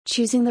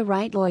Choosing the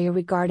right lawyer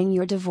regarding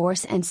your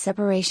divorce and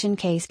separation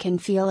case can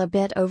feel a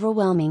bit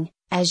overwhelming,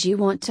 as you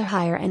want to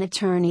hire an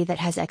attorney that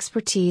has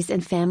expertise in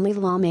family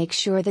law. Make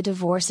sure the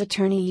divorce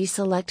attorney you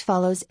select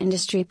follows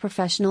industry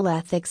professional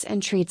ethics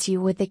and treats you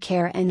with the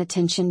care and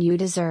attention you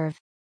deserve.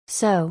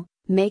 So,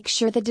 make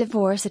sure the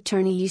divorce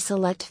attorney you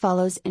select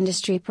follows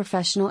industry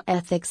professional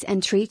ethics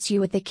and treats you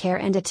with the care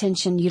and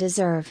attention you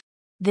deserve.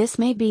 This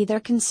may be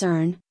their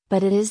concern,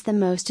 but it is the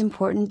most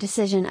important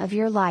decision of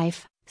your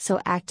life,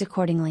 so act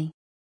accordingly.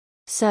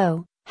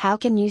 So, how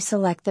can you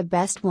select the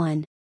best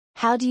one?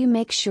 How do you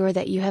make sure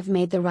that you have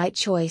made the right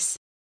choice?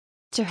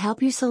 To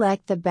help you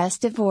select the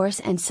best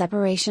divorce and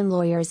separation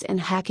lawyers in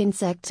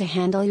Hackensack to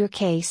handle your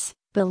case,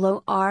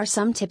 below are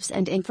some tips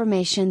and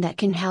information that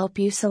can help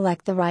you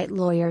select the right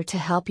lawyer to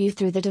help you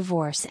through the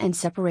divorce and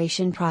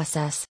separation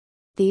process.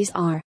 These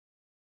are: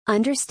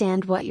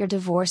 understand what your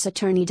divorce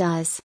attorney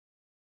does.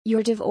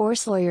 Your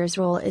divorce lawyer's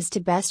role is to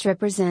best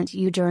represent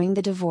you during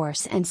the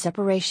divorce and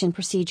separation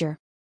procedure.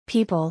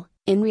 People,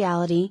 in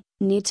reality,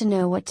 need to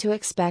know what to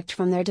expect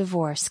from their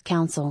divorce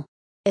counsel.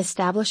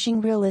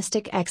 Establishing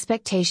realistic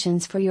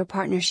expectations for your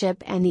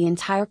partnership and the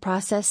entire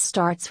process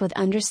starts with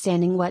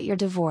understanding what your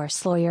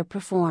divorce lawyer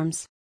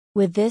performs.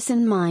 With this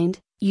in mind,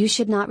 you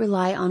should not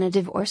rely on a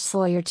divorce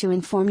lawyer to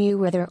inform you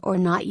whether or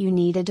not you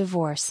need a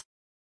divorce.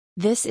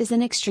 This is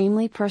an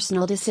extremely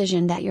personal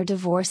decision that your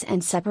divorce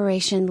and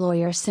separation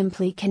lawyer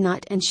simply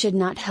cannot and should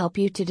not help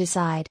you to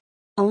decide.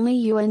 Only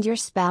you and your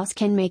spouse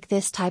can make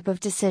this type of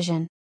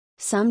decision.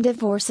 Some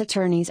divorce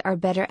attorneys are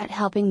better at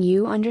helping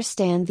you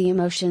understand the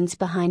emotions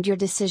behind your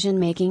decision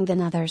making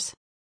than others.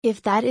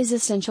 If that is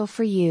essential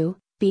for you,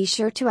 be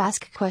sure to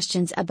ask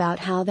questions about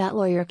how that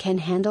lawyer can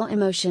handle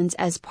emotions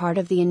as part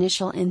of the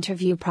initial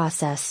interview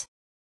process.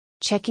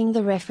 Checking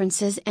the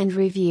references and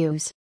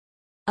reviews.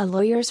 A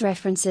lawyer's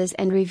references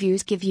and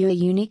reviews give you a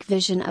unique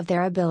vision of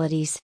their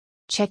abilities.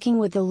 Checking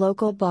with the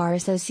local bar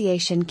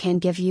association can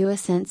give you a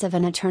sense of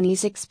an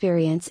attorney's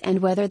experience and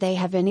whether they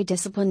have any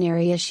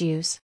disciplinary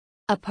issues.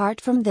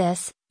 Apart from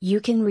this, you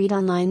can read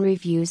online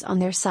reviews on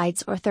their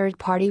sites or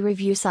third-party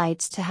review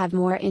sites to have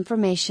more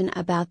information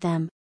about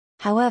them.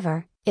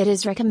 However, it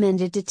is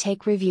recommended to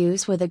take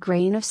reviews with a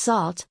grain of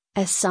salt,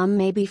 as some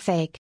may be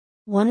fake.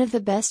 One of the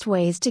best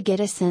ways to get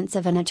a sense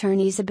of an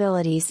attorney's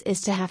abilities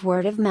is to have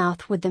word of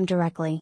mouth with them directly.